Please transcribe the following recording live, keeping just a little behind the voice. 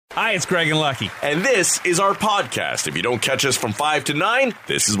Hi, it's Greg and Lucky. And this is our podcast. If you don't catch us from 5 to 9,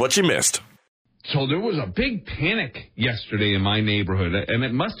 this is what you missed. So there was a big panic yesterday in my neighborhood, and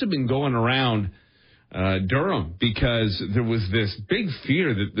it must have been going around Durham because there was this big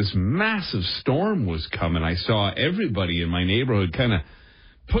fear that this massive storm was coming. I saw everybody in my neighborhood kind of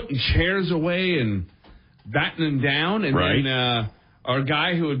putting chairs away and battening them down. And then our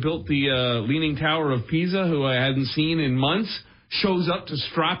guy who had built the Leaning Tower of Pisa, who I hadn't seen in months, shows up to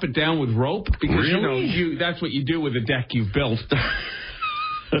strap it down with rope because, that's what you do with a deck you've built.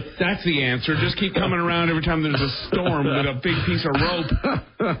 That's the answer. Just keep coming around every time there's a storm with a big piece of rope.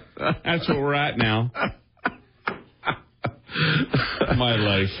 That's what we're at now. My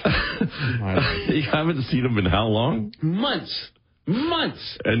life. You haven't seen him in how long? Months.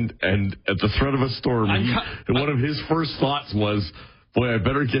 And at the threat of a storm, one of his first thoughts was, boy, I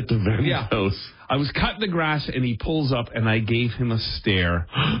better get to Ben's house. I was cutting the grass, and he pulls up, and I gave him a stare.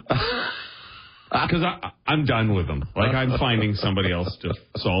 Because I'm done with him. Like, I'm finding somebody else to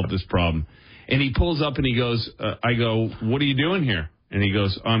solve this problem. And he pulls up, and he goes, I go, what are you doing here? And he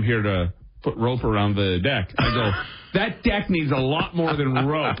goes, I'm here to put rope around the deck. I go, that deck needs a lot more than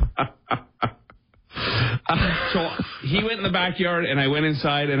rope. So he went in the backyard, and I went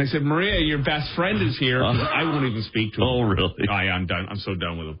inside, and I said, Maria, your best friend is here. I won't even speak to him. Oh, really? I'm done. I'm so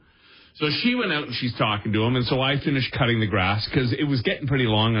done with him. So she went out, and she's talking to him, and so I finished cutting the grass because it was getting pretty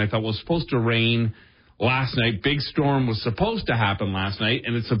long, and I thought, well, it's supposed to rain last night. Big storm was supposed to happen last night,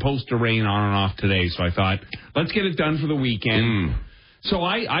 and it's supposed to rain on and off today. So I thought, let's get it done for the weekend. So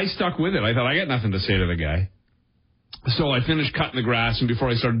I stuck with it. I thought, I got nothing to say to the guy. So I finished cutting the grass, and before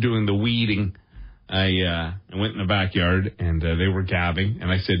I started doing the weeding, I went in the backyard, and they were gabbing. And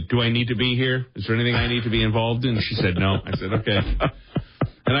I said, do I need to be here? Is there anything I need to be involved in? She said, no. I said, okay.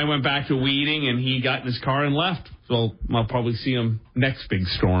 And I went back to weeding, and he got in his car and left. So I'll probably see him next big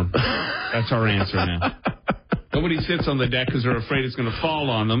storm. That's our answer now. Nobody sits on the deck because they're afraid it's going to fall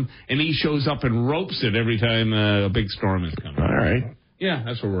on them, and he shows up and ropes it every time a big storm is coming. All right. Yeah,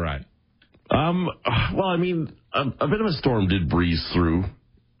 that's where we're at. Well, I mean, a bit of a storm did breeze through.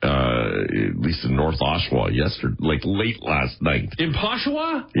 At least in North Oshawa yesterday, like late last night. In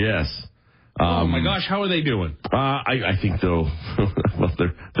Oshawa? Yes. Oh my gosh, how are they doing? I think though, well,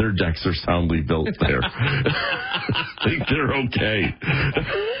 their decks are soundly built there. I think they're okay.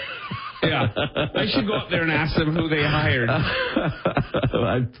 Yeah, I should go up there and ask them who they hired.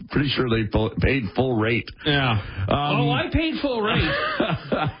 I'm pretty sure they paid full rate. Yeah. I paid full rate.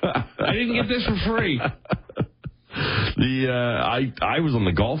 I didn't get this for free. I was on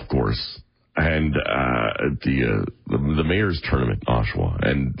the golf course and at the mayor's tournament in Oshawa,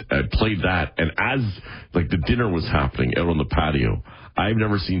 and I played that. And as like the dinner was happening out on the patio, I've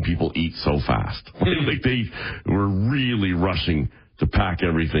never seen people eat so fast. Like they were really rushing to pack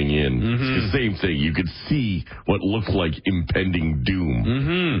everything in. It's the same thing. You could see what looked like impending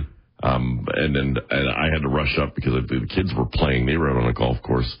doom. And I had to rush up because the kids were playing. They were out on a golf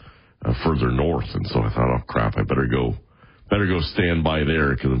course further north, and so I thought, oh crap, I better go stand by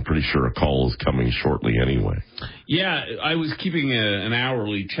there because I'm pretty sure a call is coming shortly anyway. Yeah, I was keeping an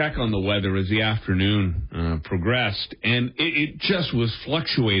hourly check on the weather as the afternoon progressed, and it just was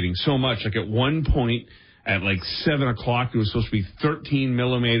fluctuating so much. Like at one point at like 7 o'clock, there was supposed to be 13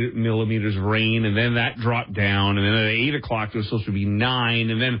 millimeters of rain, and then that dropped down, and then at 8 o'clock, there was supposed to be 9,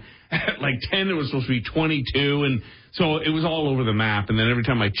 and then at like 10, it was supposed to be 22, and so it was all over the map, and then every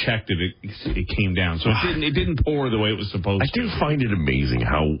time I checked it came down. So it didn't pour the way it was supposed to. I do find it amazing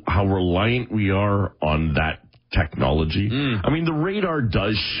how reliant we are on that technology. I mean, the radar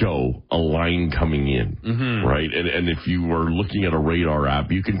does show a line coming in, right? And if you are looking at a radar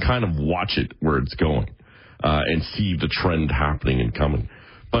app, you can kind of watch it where it's going and see the trend happening and coming.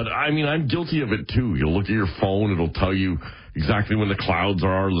 But, I mean, I'm guilty of it, too. You'll look at your phone, it'll tell you exactly when the clouds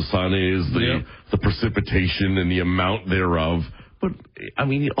are, the sun is, the precipitation and the amount thereof. But, I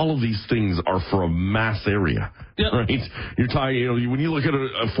mean, all of these things are for a mass area, right? You're talking, when you look at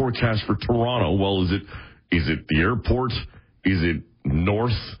a forecast for Toronto, well, is it the airport? Is it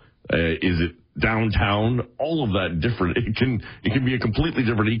north? Is it downtown? All of that different. It can be a completely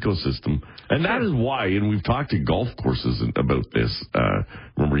different ecosystem. And that is why, and we've talked to golf courses about this,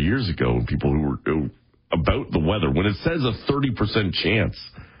 remember years ago, and people who were about the weather. When it says a 30% chance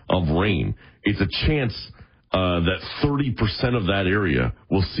of rain, it's a chance that 30% of that area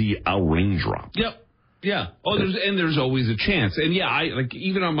will see a raindrop. Yep. Yeah. Oh, there's always a chance. And yeah, I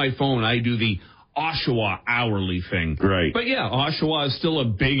even on my phone, I do the Oshawa hourly thing. Right. But yeah, Oshawa is still a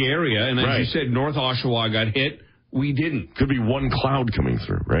big area. And as you said, North Oshawa got hit. We didn't. Could be one cloud coming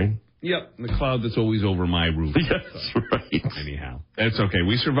through, right? Yep, the cloud that's always over my roof. That's right. Anyhow, that's okay.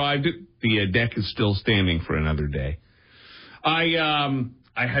 We survived it. The deck is still standing for another day.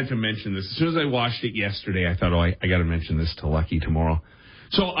 I had to mention this. As soon as I watched it yesterday, I thought, I got to mention this to Lucky tomorrow.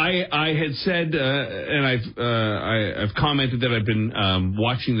 So I had said, and I've commented that I've been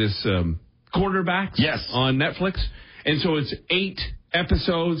watching this Quarterbacks on Netflix. And so it's 8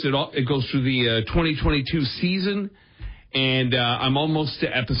 episodes. It goes through the 2022 season. And I'm almost to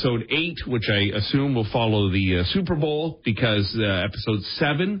episode 8, which I assume will follow the Super Bowl, because episode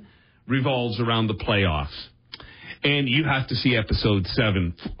 7 revolves around the playoffs. And you have to see episode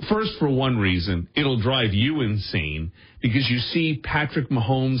 7. First, for one reason, it'll drive you insane, because you see Patrick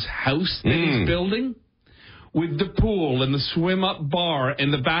Mahomes' house that he's building with the pool and the swim-up bar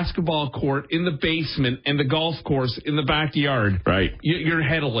and the basketball court in the basement and the golf course in the backyard. Right. Your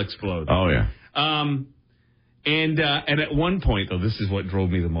head will explode. Oh, yeah. And at one point, though, this is what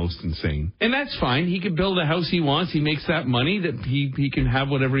drove me the most insane. And that's fine. He can build a house he wants. He makes that money that he can have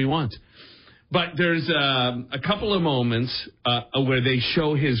whatever he wants. But there's a couple of moments where they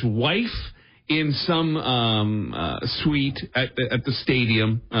show his wife in some suite at the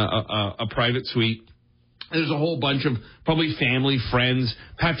stadium, a private suite. There's a whole bunch of probably family, friends.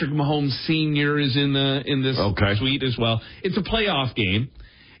 Patrick Mahomes Sr. is in this suite as well. It's a playoff game.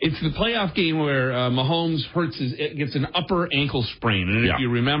 It's the playoff game where Mahomes gets an upper ankle sprain. And if you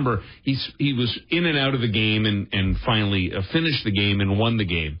remember, he was in and out of the game and finally finished the game and won the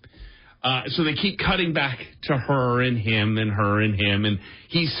game. So they keep cutting back to her and him and her and him, and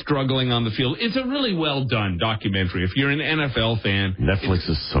he's struggling on the field. It's a really well-done documentary. If you're an NFL fan. Netflix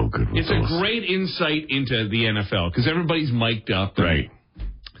is so good with It's a great insight into the NFL, because everybody's mic'd up. Right.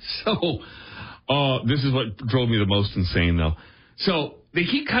 So, this is what drove me the most insane, though. So they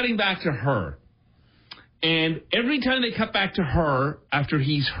keep cutting back to her. And every time they cut back to her after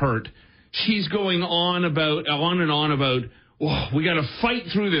he's hurt, she's going on and on about, whoa, we got to fight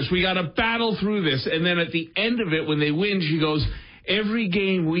through this. We got to battle through this. And then at the end of it, when they win, she goes, every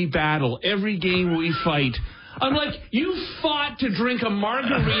game we battle, every game we fight. I'm like, you fought to drink a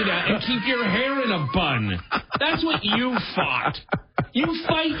margarita and keep your hair in a bun. That's what you fought. You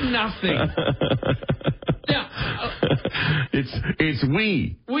fight nothing. Yeah. It's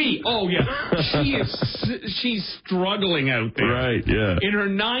we. We. Oh, yeah. She's struggling out there. Right, yeah. In her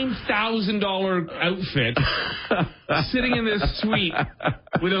 $9,000 outfit, sitting in this suite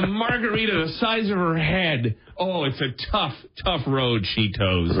with a margarita the size of her head. Oh, it's a tough, tough road she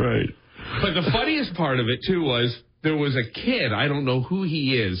toes. Right. But the funniest part of it, too, was there was a kid. I don't know who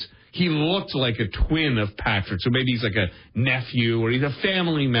he is. He looked like a twin of Patrick. So maybe he's like a nephew or he's a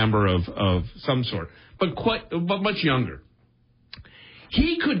family member of some sort. But much younger.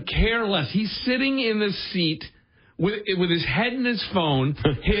 He could care less. He's sitting in the seat with his head in his phone.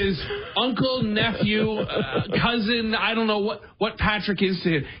 His uncle, nephew, cousin, I don't know what Patrick is to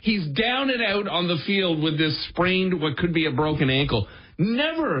him. He's down and out on the field with this sprained, what could be a broken ankle.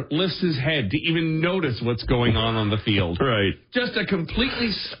 Never lifts his head to even notice what's going on the field. Right. Just a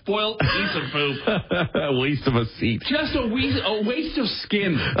completely spoilt piece of poop. A waste of a seat. Just a waste of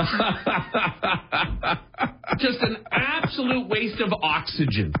skin. Just an absolute waste of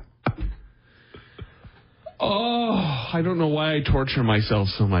oxygen. Oh, I don't know why I torture myself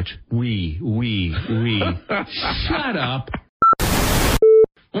so much. We. Shut up.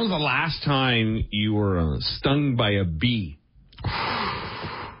 When was the last time you were stung by a bee?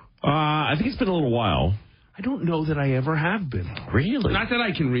 I think it's been a little while. I don't know that I ever have been. Really? Not that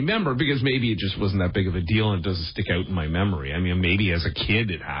I can remember, because maybe it just wasn't that big of a deal and it doesn't stick out in my memory. I mean, maybe as a kid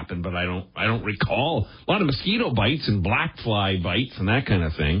it happened, but I don't recall. A lot of mosquito bites and black fly bites and that kind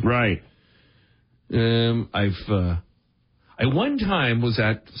of thing. Right. I one time was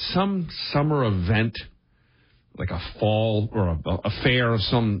at some summer event, like a fall or a fair of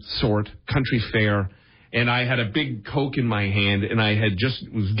some sort, country fair. And I had a big Coke in my hand, and I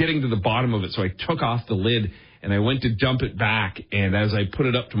was getting to the bottom of it, so I took off the lid, and I went to dump it back, and as I put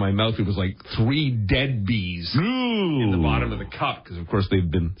it up to my mouth, it was like 3 dead bees in the bottom of the cup, because, of course,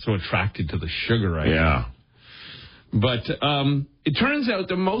 they've been so attracted to the sugar. But it turns out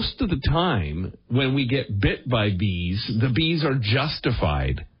that most of the time, when we get bit by bees, the bees are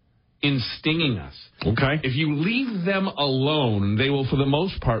justified in stinging us. Okay. If you leave them alone, they will, for the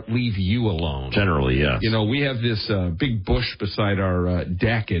most part, leave you alone. Generally, yes. You know, we have this big bush beside our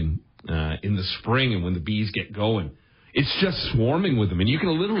deck in the spring, and when the bees get going, it's just swarming with them, and you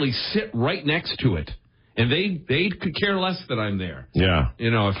can literally sit right next to it, and they could care less that I'm there. Yeah. You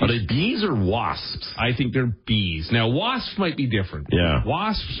know, are they bees or wasps? I think they're bees. Now, wasps might be different. Yeah.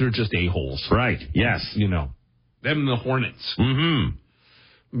 Wasps are just a-holes. Right. Yes. You know, them and the hornets. Mm-hmm.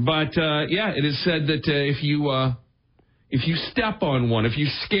 But, it is said that if you step on one, if you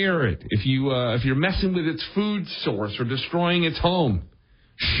scare it, if you're messing with its food source or destroying its home,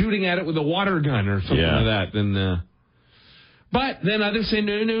 shooting at it with a water gun or something like that, then... But then others say,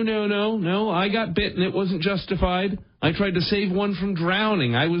 no, I got bitten. It wasn't justified. I tried to save one from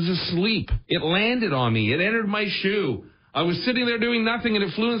drowning. I was asleep. It landed on me. It entered my shoe. I was sitting there doing nothing, and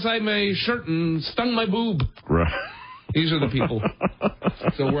it flew inside my shirt and stung my boob. Right. These are the people.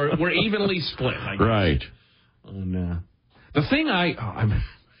 So we're evenly split, I guess. Right. And, the thing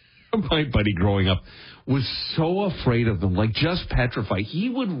my buddy growing up was so afraid of them, like just petrified. He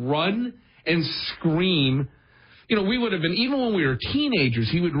would run and scream. You know, we would have been, even when we were teenagers,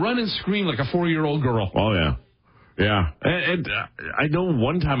 he would run and scream like a 4-year-old girl. Oh, yeah. Yeah. And I know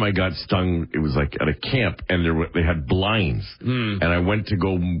one time I got stung, it was like at a camp, and they had blinds. And I went to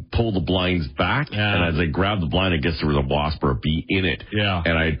go pull the blinds back, and as I grabbed the blind, I guess there was a wasp or a bee in it. Yeah.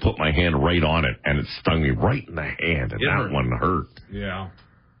 And I had put my hand right on it, and it stung me right in the hand, and that one hurt. Yeah.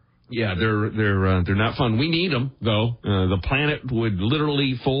 Yeah, they're not fun. We need them, though. The planet would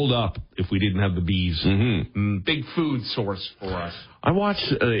literally fold up if we didn't have the bees. Big food source for us. I watch,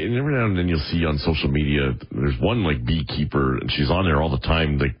 and every now and then you'll see on social media, there's one like beekeeper, and she's on there all the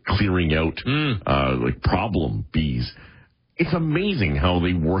time, like clearing out like problem bees. It's amazing how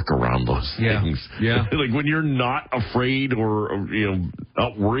they work around those things. Yeah. Like when you're not afraid or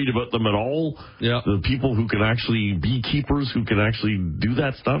not worried about them at all. Yeah. The people who can actually, beekeepers who can actually do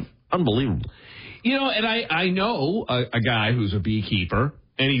that stuff, unbelievable. You know, and I know a guy who's a beekeeper,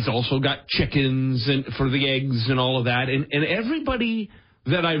 and he's also got chickens and for the eggs and all of that. And everybody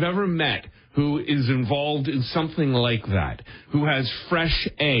that I've ever met who is involved in something like that, who has fresh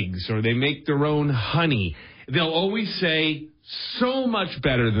eggs or they make their own honey, they'll always say, so much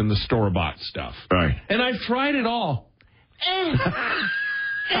better than the store-bought stuff. Right. And I've tried it all.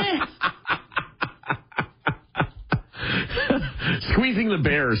 Squeezing the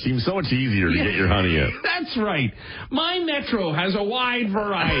bear seems so much easier to get your honey out. That's right. My Metro has a wide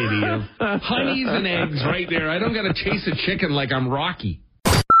variety of honeys and eggs right there. I don't got to chase a chicken like I'm Rocky.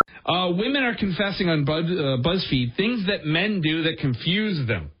 Women are confessing on BuzzFeed things that men do that confuse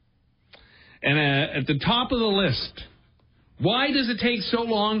them. And at the top of the list, why does it take so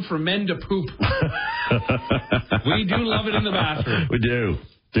long for men to poop? We do love it in the bathroom. We do.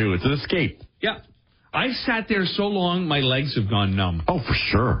 It's an escape. Yeah. I sat there so long, my legs have gone numb. Oh, for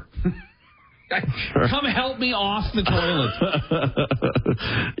sure. Come help me off the toilet.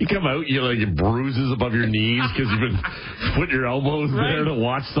 You come out, you get bruises above your knees because you've been putting your elbows there to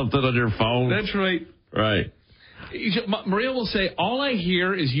watch something on your phone. That's right. Right. Maria will say, all I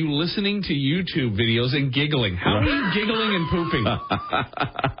hear is you listening to YouTube videos and giggling. How are you giggling and pooping?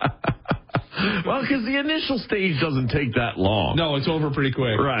 Well, because the initial stage doesn't take that long. No, it's over pretty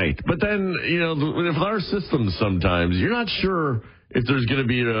quick. Right. But then, with our systems sometimes, you're not sure if there's going to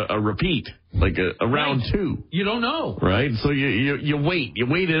be a repeat, like a round two. You don't know. Right? So you wait. You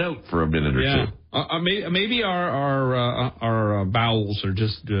wait it out for a minute or two. Maybe our bowels are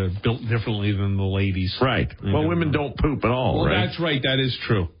just built differently than the ladies. Right. Well, women don't poop at all, right? Well, that's right. That is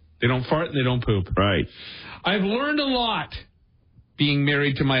true. They don't fart and they don't poop. Right. I've learned a lot being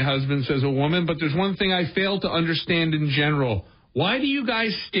married to my husband, says a woman, but there's one thing I fail to understand in general. Why do you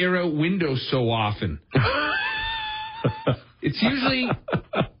guys stare out windows so often? It's usually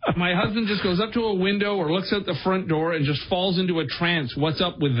my husband just goes up to a window or looks out the front door and just falls into a trance. What's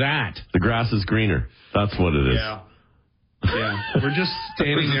up with that? The grass is greener. That's what it is. Yeah. We're just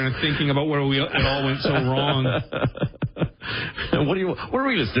standing there and thinking about where it all went so wrong. What are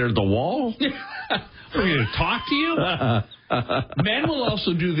we going to stare at the wall? We're going to talk to you? Men will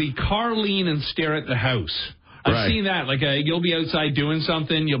also do the car lean and stare at the house. I've seen that. Like, you'll be outside doing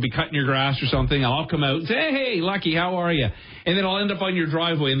something. You'll be cutting your grass or something. I'll come out and say, hey, Lucky, how are you? And then I'll end up on your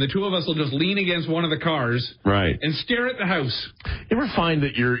driveway, and the two of us will just lean against one of the cars and stare at the house. You ever find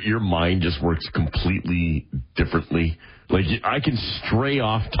that your mind just works completely differently? Like, I can stray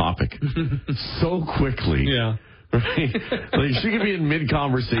off topic so quickly. Yeah. Right? Like, she could be in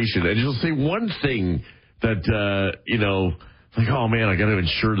mid-conversation, and she'll say one thing that, like, oh, man, I got to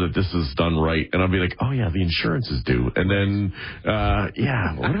ensure that this is done right. And I'll be like, oh, yeah, the insurance is due. And then,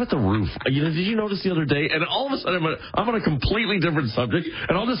 what about the roof? Did you notice the other day? And all of a sudden, I'm on a completely different subject,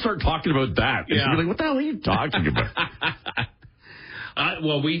 and I'll just start talking about that. And she'll be like, what the hell are you talking about?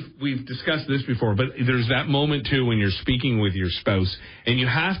 Well, we've discussed this before, but there's that moment, too, when you're speaking with your spouse, and you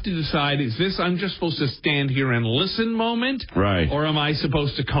have to decide, is this I'm just supposed to stand here and listen moment? Right. Or am I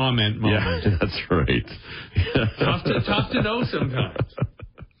supposed to comment moment? Yeah, that's right. Tough to know sometimes.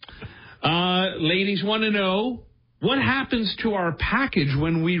 Ladies want to know, what happens to our package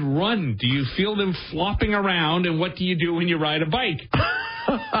when we run? Do you feel them flopping around, and what do you do when you ride a bike?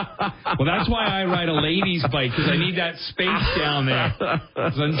 Well, that's why I ride a lady's bike, because I need that space down there.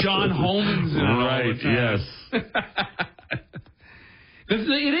 Then John Holman's in it all the time. Yes.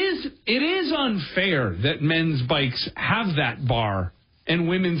 It is unfair that men's bikes have that bar and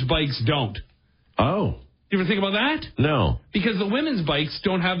women's bikes don't. Oh. You ever think about that? No. Because the women's bikes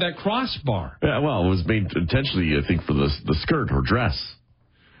don't have that crossbar. Yeah, well, it was made intentionally, I think, for the skirt or dress.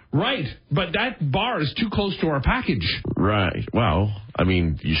 Right, but that bar is too close to our package. Right. Well, I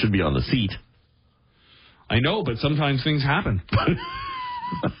mean, you should be on the seat. I know, but sometimes things happen.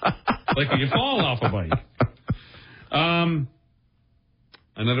 Like you fall off a bike.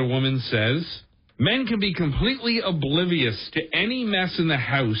 Another woman says, men can be completely oblivious to any mess in the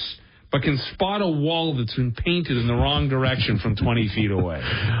house, but can spot a wall that's been painted in the wrong direction from 20 feet away.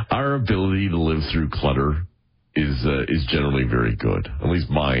 Our ability to live through clutter is generally very good. At least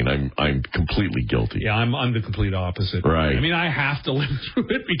mine. I'm completely guilty. Yeah, I'm the complete opposite. Right. I mean, I have to live through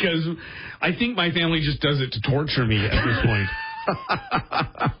it because I think my family just does it to torture me at this point.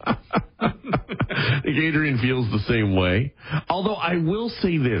 I think Adrian feels the same way. Although I will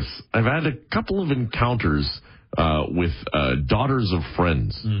say this. I've had a couple of encounters with daughters of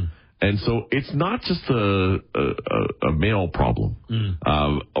friends. And so it's not just a male problem,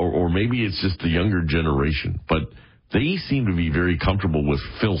 or maybe it's just the younger generation, but they seem to be very comfortable with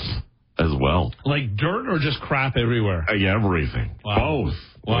filth as well. Like dirt or just crap everywhere? Yeah, everything. Wow. Both.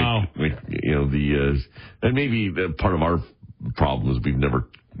 Wow. Like, you know, and maybe part of our problem is we've never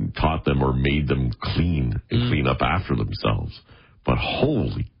taught them or made them clean and clean up after themselves. But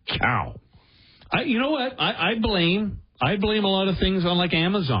holy cow. You know what? I blame a lot of things on like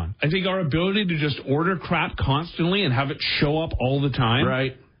Amazon. I think our ability to just order crap constantly and have it show up all the time.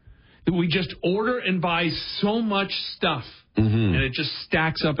 Right. That we just order and buy so much stuff and it just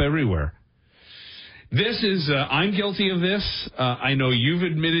stacks up everywhere. This is, I'm guilty of this. I know you've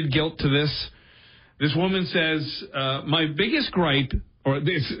admitted guilt to this. This woman says, my biggest gripe, or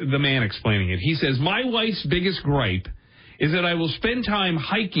this, the man explaining it, he says, my wife's biggest gripe is that I will spend time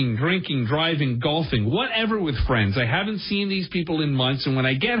hiking, drinking, driving, golfing, whatever with friends. I haven't seen these people in months, and when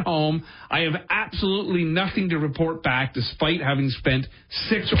I get home, I have absolutely nothing to report back despite having spent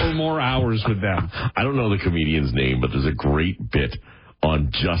 6 or more hours with them. I don't know the comedian's name, but there's a great bit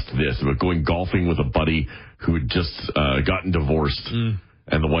on just this, about going golfing with a buddy who had just gotten divorced,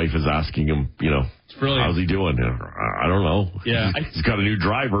 and the wife is asking him, you know, how's he doing? I don't know. Yeah. He's got a new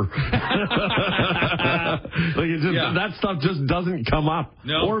driver. That stuff just doesn't come up.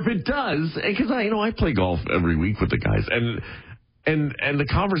 No. Or if it does, because I play golf every week with the guys, and the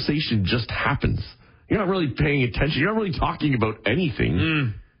conversation just happens. You're not really paying attention. You're not really talking about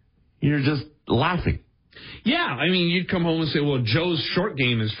anything. You're just laughing. Yeah, I mean, you'd come home and say, well, Joe's short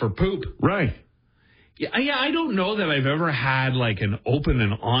game is for poop. Right. Yeah, I don't know that I've ever had like an open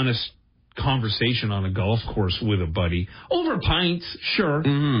and honest conversation on a golf course with a buddy. Over pints, sure.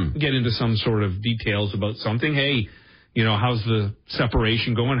 Get into some sort of details about something. Hey, you know, how's the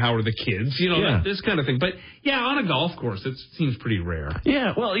separation going? How are the kids? You know, this kind of thing. But, yeah, on a golf course, it seems pretty rare.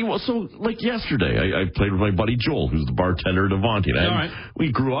 Yeah, well, so, like yesterday, I played with my buddy Joel, who's the bartender at Avanti.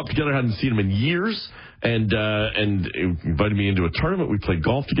 We grew up together, hadn't seen him in years, and invited me into a tournament. We played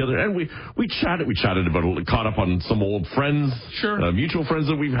golf together, and we chatted. We chatted about, caught up on some old friends, mutual friends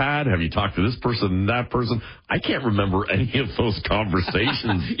that we've had. Have you talked to this person and that person? I can't remember any of those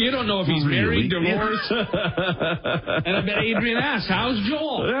conversations. You don't know if he's married, divorced. And I bet Adrian asked, how's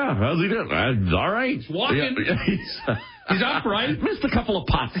Joel? Yeah, how's he doing? All right. He's walking. Yeah. He's upright. Missed a couple of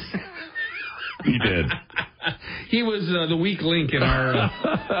putts. He did. He was the weak link in our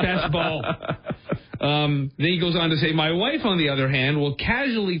best ball. Then he goes on to say, my wife, on the other hand, will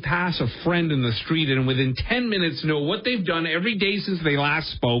casually pass a friend in the street and within 10 minutes know what they've done every day since they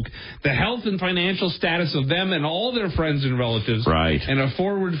last spoke, the health and financial status of them and all their friends and relatives, and a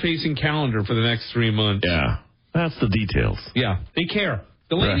forward-facing calendar for the next 3 months. Yeah, that's the details. Yeah, they care.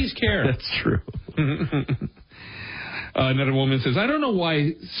 The ladies care. That's true. Another woman says, I don't know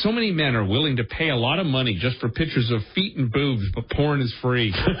why so many men are willing to pay a lot of money just for pictures of feet and boobs, but porn is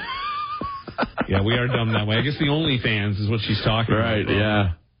free. Yeah, we are dumb that way. I guess the OnlyFans is what she's talking about. Right,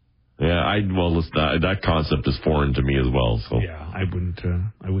 yeah. Yeah, that concept is foreign to me as well. So yeah, I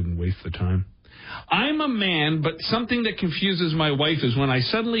wouldn't waste the time. I'm a man, but something that confuses my wife is when I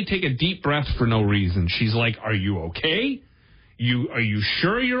suddenly take a deep breath for no reason. She's like, are you okay? Are you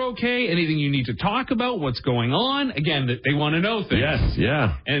sure you're okay? Anything you need to talk about? What's going on? Again, they want to know things. Yes,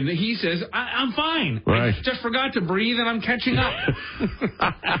 yeah. And he says, I'm fine. Right. I just forgot to breathe and I'm catching up.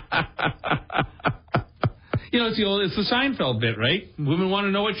 it's the Seinfeld bit, right? Women want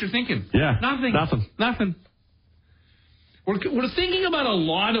to know what you're thinking. Yeah. Nothing. We're thinking about a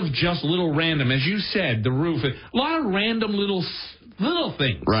lot of just little random, as you said, the roof, a lot of random little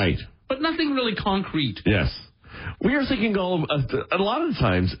things. Right. But nothing really concrete. Yes. We are thinking a lot of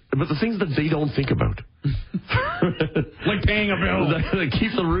times about the things that they don't think about. Like paying a bill.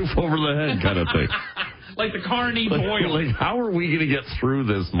 Keep the roof over the head kind of thing. Like the car needs oil. Like, how are we going to get through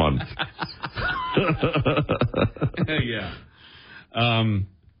this month? Yeah.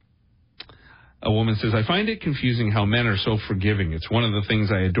 A woman says, I find it confusing how men are so forgiving. It's one of the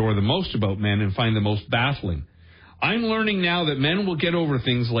things I adore the most about men and find the most baffling. I'm learning now that men will get over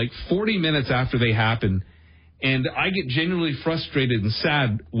things like 40 minutes after they happen, and I get genuinely frustrated and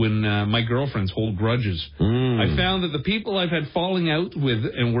sad when my girlfriends hold grudges. I found that the people I've had falling out with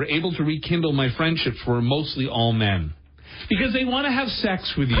and were able to rekindle my friendships were mostly all men. Because they want to have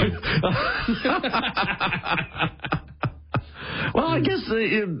sex with you. Well, I guess,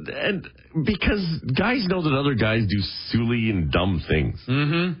 and because guys know that other guys do silly and dumb things.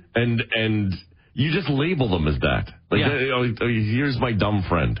 Mm-hmm. And you just label them as that. Like, here's my dumb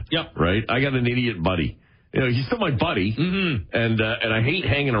friend. Yep. Right? I got an idiot buddy. He's still my buddy. Mm-hmm. And I hate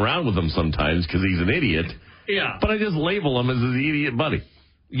hanging around with him sometimes because he's an idiot. Yeah. But I just label him as the idiot buddy.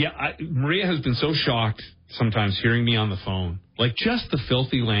 Yeah. Maria has been so shocked sometimes hearing me on the phone. Like, just the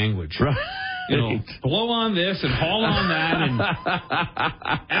filthy language. Right. Blow on this and haul on that and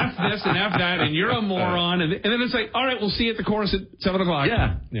F this and F that and you're a moron. And then it's like, all right, we'll see you at the chorus at 7 o'clock.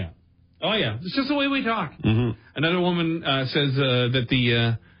 Yeah. Yeah. Oh, yeah. It's just the way we talk. Mm-hmm. Another woman says that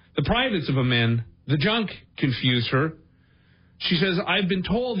the privates of a man, the junk, confuse her. She says, I've been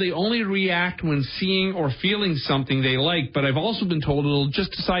told they only react when seeing or feeling something they like, but I've also been told it'll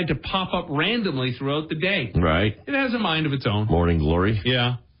just decide to pop up randomly throughout the day. Right. It has a mind of its own. Morning glory.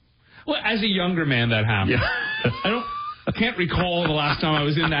 Yeah. Well, as a younger man, that happened. Yeah. I can't recall the last time I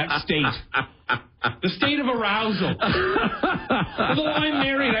was in that state. The state of arousal. Although I'm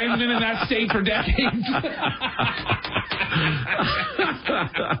married, I haven't been in that state for decades.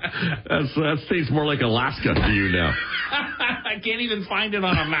 That state's more like Alaska to you now. I can't even find it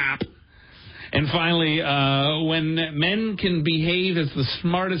on a map. And finally, when men can behave as the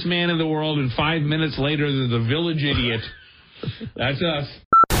smartest man in the world and 5 minutes later they're the village idiot. That's us.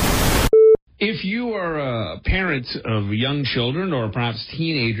 If you are a parent of young children or perhaps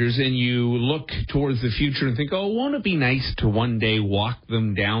teenagers and you look towards the future and think, oh, won't it be nice to one day walk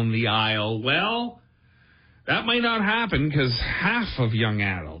them down the aisle? Well, that might not happen because half of young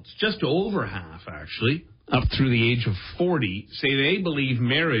adults, just over half actually, up through the age of 40, say they believe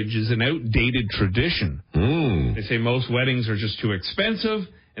marriage is an outdated tradition. They say most weddings are just too expensive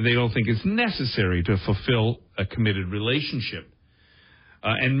and they don't think it's necessary to fulfill a committed relationship.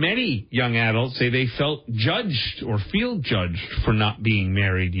 And many young adults say they felt judged or feel judged for not being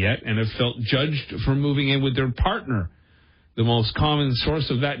married yet and have felt judged for moving in with their partner. The most common source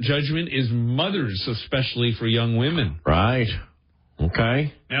of that judgment is mothers, especially for young women. Right.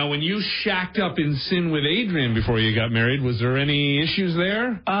 Okay. Now, when you shacked up in sin with Adrian before you got married, was there any issues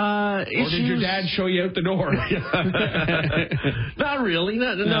there? Or did your dad show you out the door? Not really.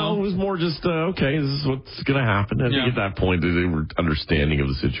 No, it was more just, okay, this is what's going to happen. I think at that point, they were understanding of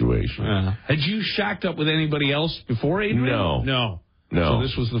the situation. Had you shacked up with anybody else before Adrian? No. So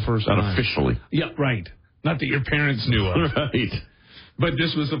this was the first time? Not officially. Yeah, right. Not that your parents knew of. Right. But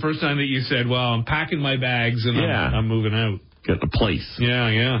this was the first time that you said, well, I'm packing my bags and I'm moving out. Get a place.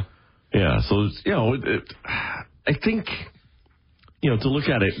 Yeah. So, I think, to look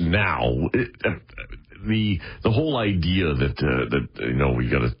at it now, the whole idea that you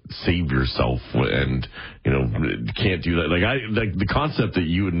got to save yourself and can't do that. Like the concept that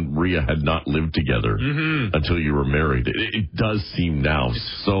you and Maria had not lived together until you were married. It does seem now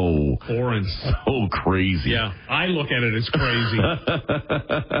so foreign, so crazy. Yeah, I look at it as crazy.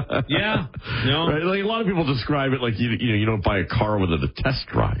 Yeah, no. Right? Like a lot of people describe it like you don't buy a car without a test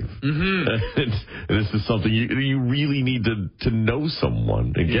drive. And this is something you really need to know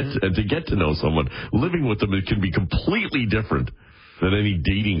someone and to get to know someone. Living with them, it can be completely different than any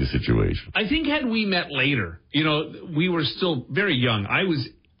dating situation. I think had we met later, we were still very young.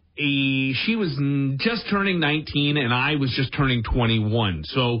 She was just turning 19 and I was just turning 21.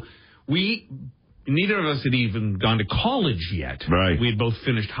 So neither of us had even gone to college yet. Right. We had both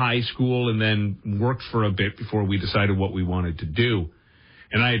finished high school and then worked for a bit before we decided what we wanted to do.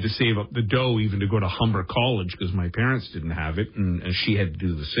 And I had to save up the dough even to go to Humber College because my parents didn't have it, and she had to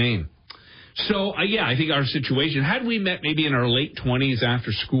do the same. So, I think our situation, had we met maybe in our late 20s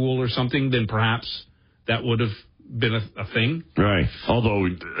after school or something, then perhaps that would have been a thing. Right. Although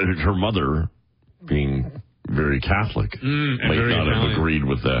her mother being very Catholic. And might very not Italian. have agreed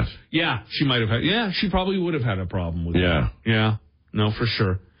with that. Yeah, she might have had. Yeah, she probably would have had a problem with Yeah. that. Yeah, no, for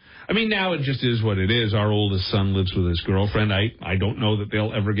sure. I mean, now it just is what it is. Our oldest son lives with his girlfriend. I don't know that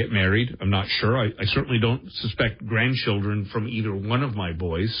they'll ever get married. I'm not sure. I certainly don't suspect grandchildren from either one of my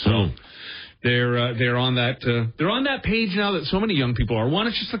boys. So they're on that page now that so many young people are. One,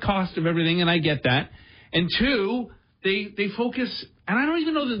 it's just the cost of everything, and I get that. And two, they focus, and I don't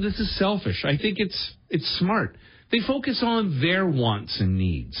even know that this is selfish. I think it's smart. They focus on their wants and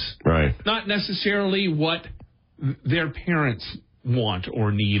needs, Right. not necessarily what their parents want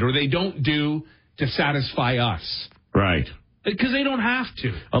or need, or they don't do to satisfy us. Right. Because they don't have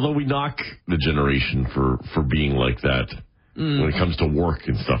to. Although we knock the generation for being like that when it comes to work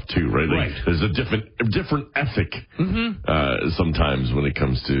and stuff too, right? Right. There's a different ethic sometimes when it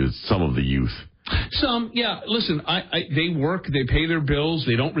comes to some of the youth. Some, yeah. Listen, they work, they pay their bills,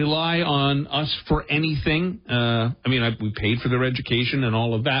 they don't rely on us for anything. We paid for their education and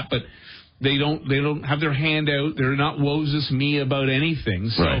all of that, but they don't have their hand out. They're not woes me about anything.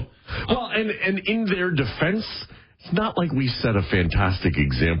 So, right. Well, and in their defense, it's not like we set a fantastic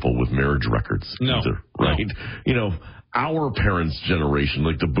example with marriage records either, right? No. You know, our parents' generation,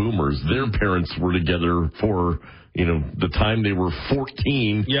 like the boomers, their parents were together for, the time they were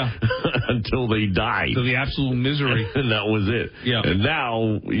 14 until they died. So the absolute misery. And that was it. Yeah. And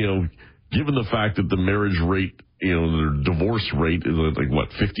now, given the fact that the marriage rate, the divorce rate is like,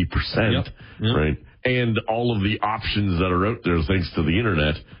 50%, right? And all of the options that are out there thanks to the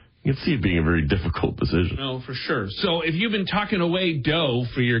internet, you can see it being a very difficult decision. Oh, for sure. So if you've been tucking away dough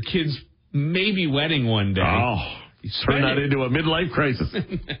for your kids' maybe wedding one day. Turn that into a midlife crisis.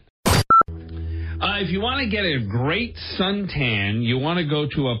 If you want to get a great suntan, you want to go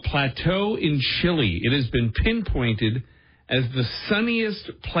to a plateau in Chile. It has been pinpointed as the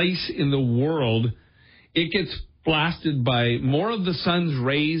sunniest place in the world. It gets blasted by more of the sun's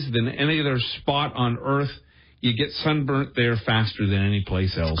rays than any other spot on Earth. You get sunburnt there faster than any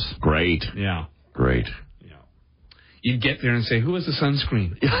place else. Great. Yeah. Great. Yeah. You'd get there and say, who has the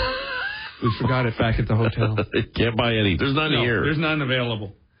sunscreen? We forgot it back at the hotel. Can't buy any. There's none here. There's none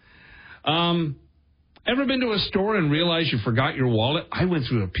available. Ever been to a store and realized you forgot your wallet? I went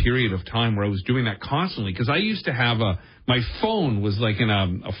through a period of time where I was doing that constantly because I used to have my phone was like in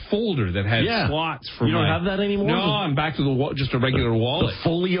a folder that had slots for You don't have that anymore? No, I'm back to just a regular wallet. The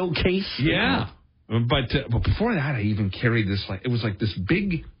folio case? Yeah. But before that, I even carried this, it was like this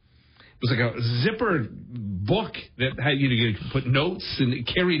big, it was like a zipper book that had you could put notes and it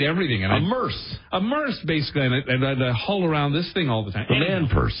carried everything. And a merce, basically, and I'd hull around this thing all the time. The man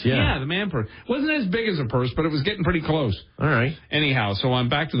purse, Yeah, the man purse. Wasn't as big as a purse, but it was getting pretty close. All right. Anyhow, so I'm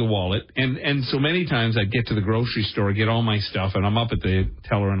back to the wallet, and so many times I'd get to the grocery store, get all my stuff, and I'm up at the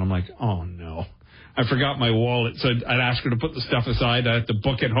teller, and I'm like, oh, no. I forgot my wallet, so I'd ask her to put the stuff aside. I have to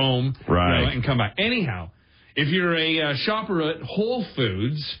book it home and come back. Anyhow, if you're a shopper at Whole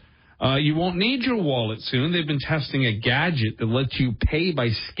Foods, you won't need your wallet soon. They've been testing a gadget that lets you pay by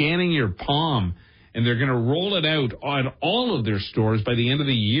scanning your palm, and they're going to roll it out on all of their stores by the end of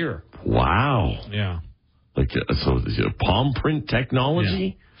the year. Wow. Yeah. So is it palm print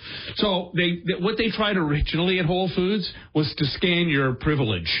technology? Yeah. So what they tried originally at Whole Foods was to scan your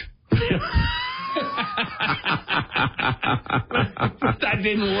privilege. That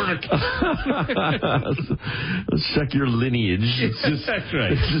didn't work. Let's check your lineage. That's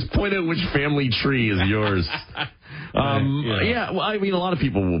right. Just point out which family tree is yours. Well, I mean, a lot of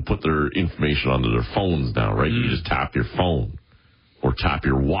people will put their information onto their phones now, right? You just tap your phone or tap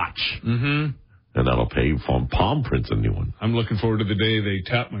your watch. Mm-hmm. And that'll pay. Palm print's a new one. I'm looking forward to the day they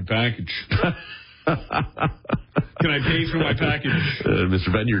tap my package. Can I pay for my package?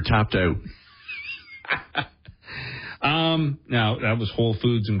 Mr. Ben, you're tapped out. Now, that was Whole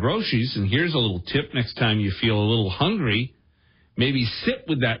Foods and groceries, and here's a little tip. Next time you feel a little hungry, maybe sit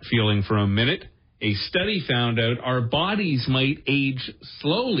with that feeling for a minute. A study found out our bodies might age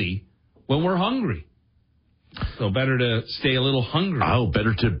slowly when we're hungry. So better to stay a little hungry. Oh,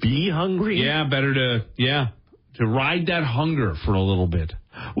 better to be hungry? Yeah, better to ride that hunger for a little bit.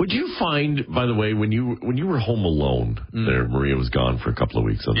 Would you find, by the way, when you were home alone there, Maria was gone for a couple of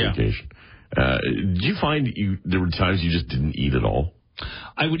weeks on vacation, did you find there were times you just didn't eat at all?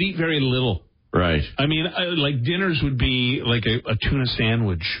 I would eat very little. Right. I mean, like dinners would be like a tuna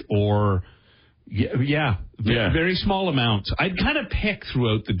sandwich or, very small amounts. I'd kind of pick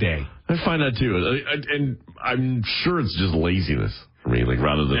throughout the day. I find that too. And I'm sure it's just laziness for me. Like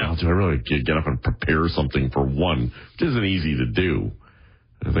rather than, do I really get up and prepare something for one, which isn't easy to do.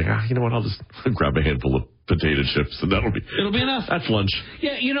 I was like, you know what, I'll just grab a handful of potato chips, and it'll be enough. That's lunch.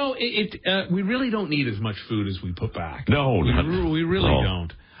 Yeah, we really don't need as much food as we put back. No, we really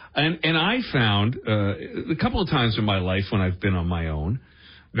don't. And I found a couple of times in my life when I've been on my own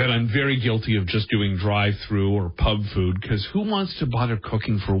that I'm very guilty of just doing drive-through or pub food, because who wants to bother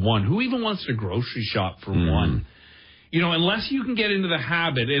cooking for one? Who even wants to grocery shop for one? Unless you can get into the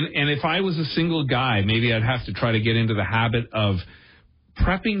habit, and if I was a single guy, maybe I'd have to try to get into the habit of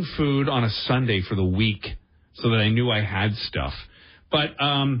prepping food on a Sunday for the week so that I knew I had stuff. But,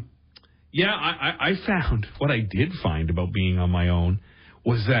 I found, what I did find about being on my own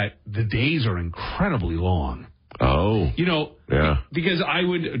was that the days are incredibly long. Oh. Yeah. Because I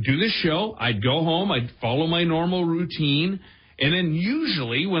would do this show, I'd go home, I'd follow my normal routine, and then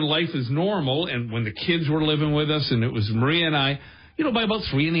usually when life is normal and when the kids were living with us and it was Maria and I, by about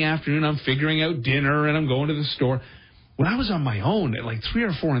 3 p.m, I'm figuring out dinner and I'm going to the store. When I was on my own at like 3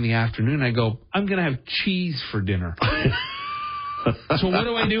 or 4 p.m, I go, I'm going to have cheese for dinner. So what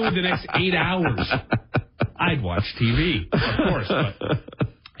do I do with the next 8 hours? I'd watch TV, of course.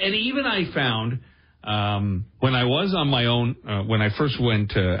 And even I found when I was on my own, when I first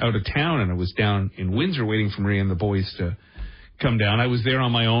went out of town and I was down in Windsor waiting for Maria and the boys to come down, I was there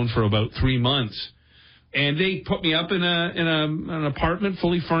on my own for about 3 months. And they put me up in an apartment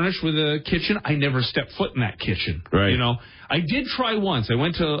fully furnished with a kitchen. I never stepped foot in that kitchen. Right. I did try once. I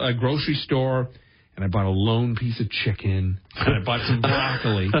went to a grocery store and I bought a lone piece of chicken and I bought some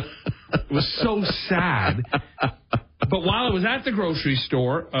broccoli. It was so sad. But while I was at the grocery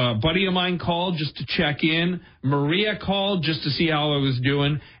store, a buddy of mine called just to check in. Maria called just to see how I was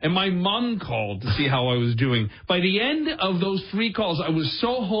doing. And my mom called to see how I was doing. By the end of those 3 calls, I was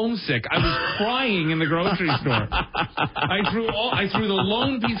so homesick. I was crying in the grocery store. I threw the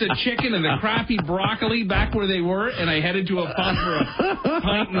lone piece of chicken and the crappy broccoli back where they were, and I headed to a pub for a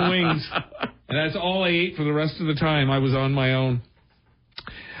pint and wings. And that's all I ate for the rest of the time I was on my own.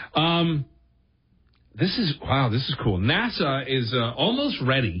 This is cool. NASA is almost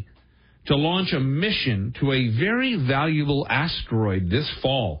ready to launch a mission to a very valuable asteroid this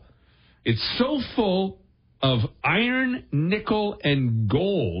fall. It's so full of iron, nickel, and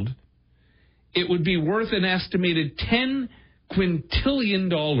gold, it would be worth an estimated $10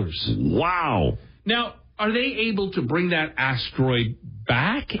 quintillion. Wow. Now, are they able to bring that asteroid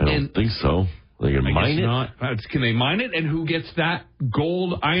back? I don't think so. They can mine it? Not. Can they mine it? And who gets that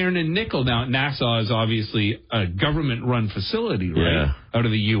gold, iron, and nickel? Now, NASA is obviously a government-run facility, right? Yeah. Out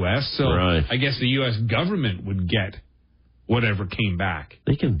of the U.S. So right. I guess the U.S. government would get whatever came back.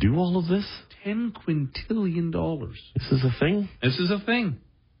 They can do all of this? $10 quintillion. This is a thing? This is a thing.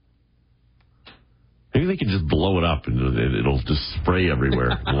 Maybe they can just blow it up and it'll just spray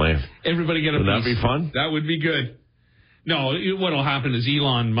everywhere. Everybody get a piece. Would that be fun? That would be good. No, what will happen is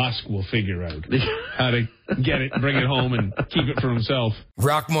Elon Musk will figure out how to get it, bring it home, and keep it for himself.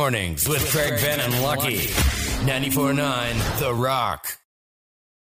 Rock Mornings with Craig, Ben, and Lucky. 94.9 The Rock.